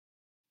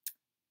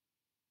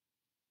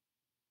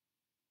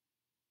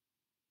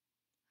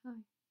Hi.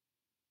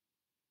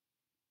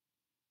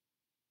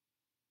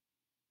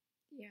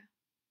 Yeah.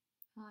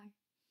 Hi.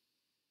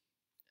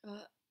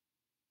 Uh,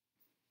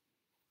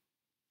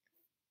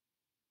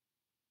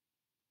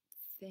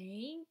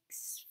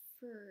 Thanks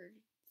for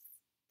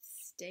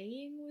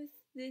staying with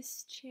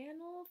this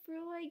channel for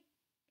like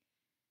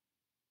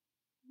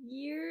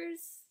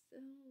years. I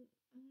don't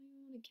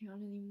even want to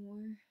count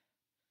anymore.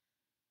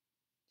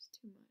 It's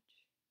too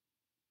much.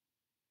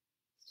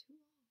 It's too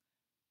long.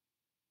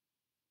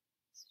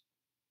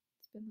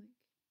 It's been like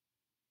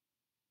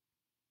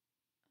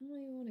I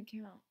don't even want to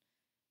count.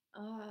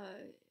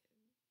 Uh,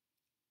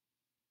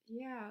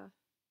 yeah.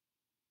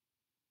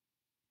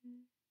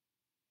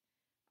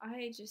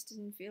 I just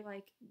didn't feel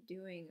like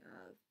doing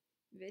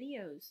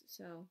videos,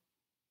 so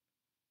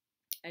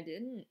I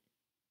didn't.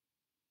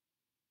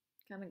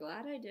 Kind of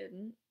glad I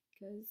didn't,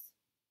 because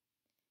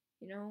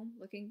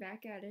looking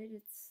back at it,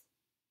 it's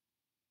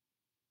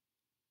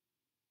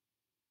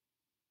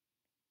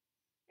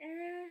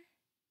eh.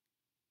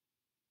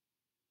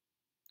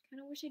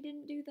 Kind of wish I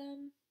didn't do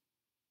them.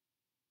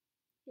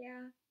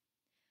 Yeah.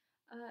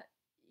 Uh,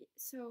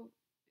 so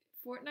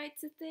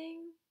Fortnite's a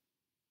thing,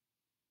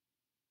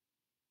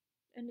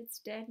 and it's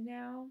dead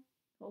now.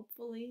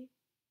 Hopefully.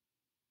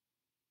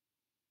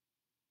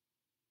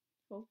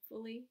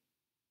 Hopefully.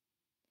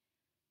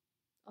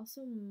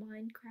 Also,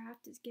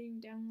 Minecraft is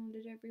getting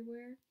downloaded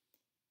everywhere,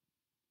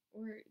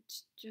 or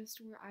it's just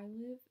where I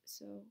live,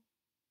 so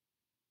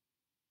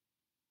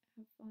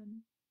have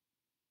fun.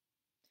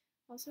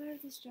 Also, I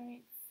have this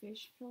giant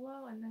fish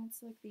pillow, and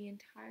that's like the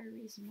entire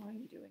reason why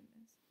I'm doing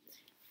this.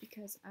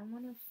 Because I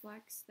want to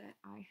flex that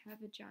I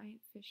have a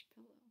giant fish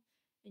pillow,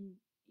 and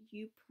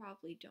you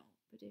probably don't.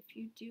 But if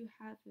you do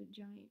have a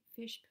giant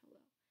fish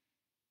pillow,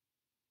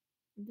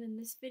 then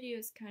this video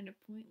is kind of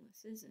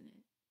pointless, isn't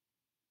it?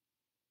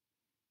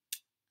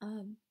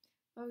 Um,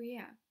 oh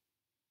yeah,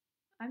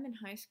 I'm in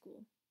high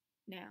school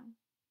now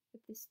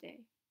at this day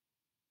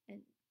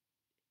and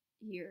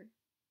year.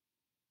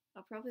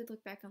 I'll probably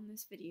look back on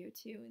this video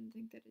too and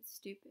think that it's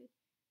stupid,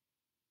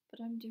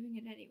 but I'm doing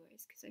it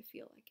anyways because I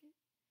feel like it.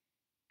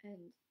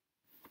 And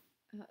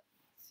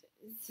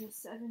it's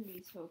a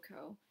 70s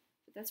Hoko,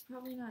 but that's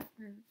probably not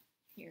for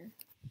here.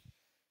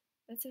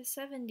 That's a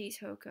 70s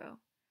Hoko,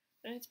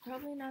 but it's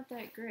probably not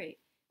that great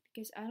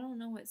because I don't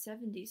know what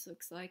 70s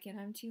looks like and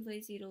I'm too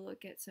lazy to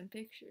look at some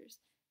pictures.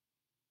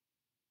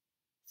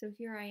 So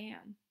here I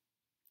am.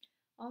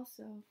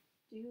 Also,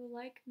 do you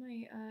like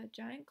my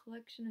giant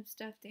collection of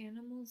stuffed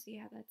animals?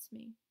 Yeah, that's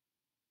me.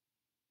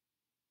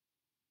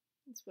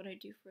 That's what I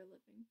do for a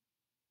living.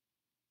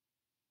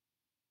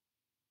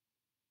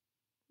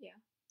 Yeah.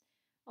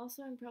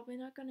 Also, I'm probably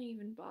not gonna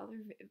even probably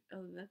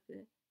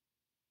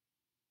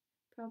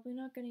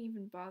not gonna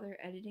even bother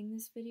editing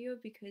this video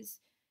because,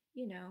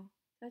 you know,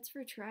 that's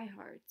for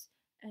tryhards,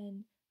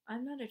 and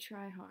I'm not a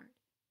tryhard.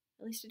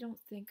 At least I don't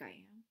think I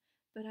am,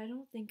 but I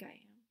don't think I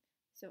am,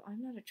 so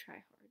I'm not a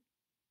tryhard.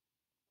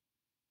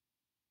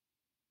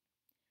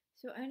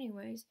 So,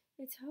 anyways,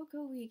 it's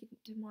Hoko Week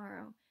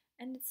tomorrow,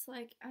 and it's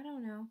like, I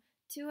don't know,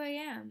 2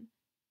 a.m.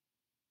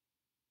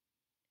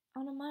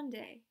 on a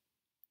Monday.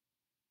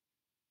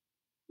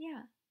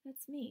 Yeah,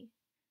 that's me.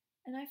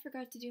 And I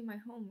forgot to do my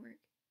homework.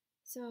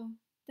 So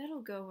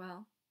that'll go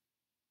well.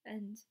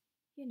 And,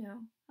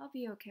 I'll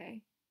be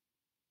okay,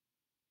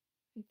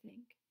 I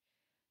think.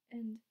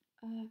 And,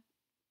 uh,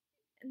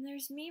 and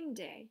there's meme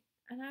day,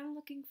 and I'm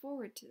looking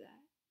forward to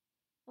that.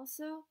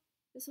 Also,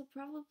 this will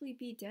probably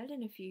be dead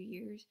in a few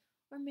years,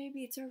 or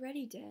maybe it's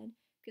already dead,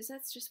 because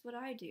that's just what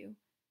I do.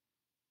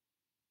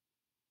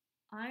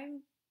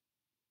 I'm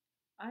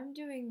I'm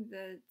doing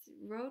the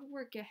road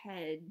work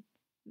ahead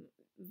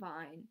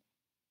Vine.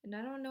 And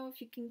I don't know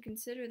if you can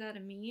consider that a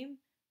meme,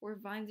 or if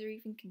Vines are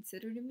even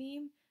considered a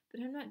meme,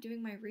 but I'm not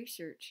doing my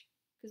research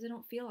because I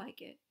don't feel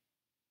like it.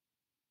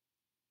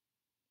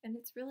 And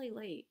it's really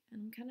late,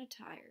 and I'm kind of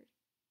tired.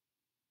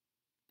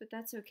 But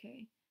that's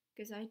okay,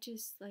 because I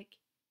just, like,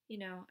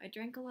 I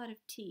drank a lot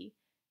of tea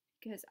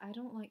because I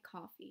don't like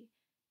coffee.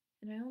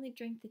 And I only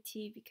drink the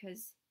tea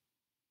because,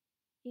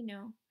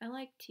 I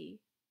like tea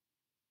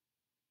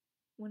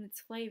when it's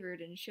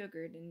flavored and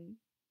sugared, and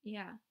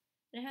yeah.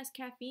 And it has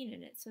caffeine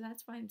in it, so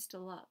that's why I'm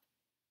still up.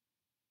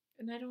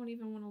 And I don't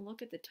even want to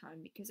look at the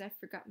time because I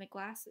forgot my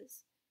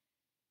glasses.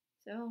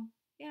 So,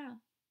 yeah.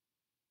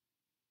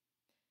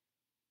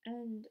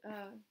 And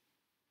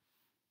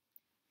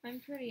I'm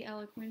pretty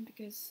eloquent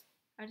because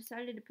I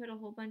decided to put a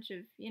whole bunch of,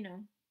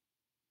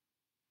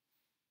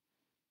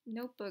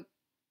 notebook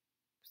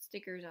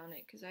stickers on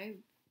it because I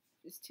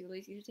was too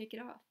lazy to take it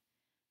off.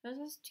 I was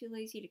also too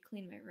lazy to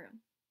clean my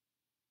room.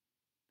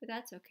 But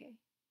that's okay.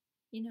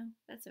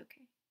 That's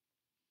okay.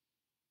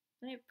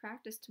 And I have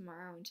practice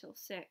tomorrow until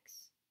 6.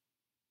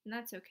 And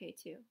that's okay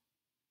too.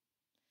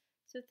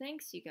 So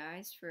thanks, you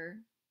guys, for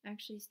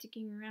actually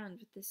sticking around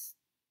with this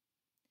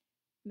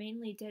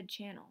mainly dead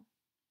channel.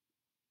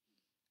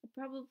 I'll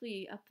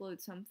probably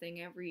upload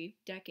something every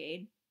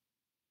decade,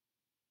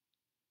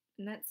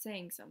 and that's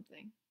saying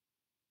something.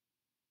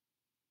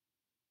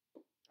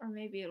 Or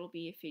maybe it'll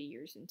be a few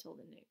years until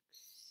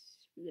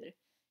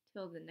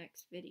till the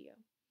next video.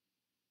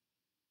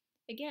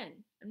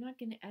 Again, I'm not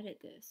going to edit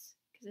this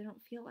because I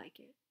don't feel like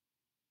it.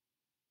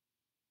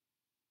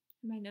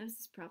 My nose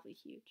is probably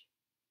huge.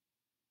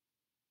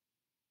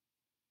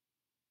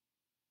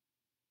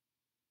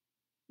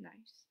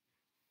 Nice.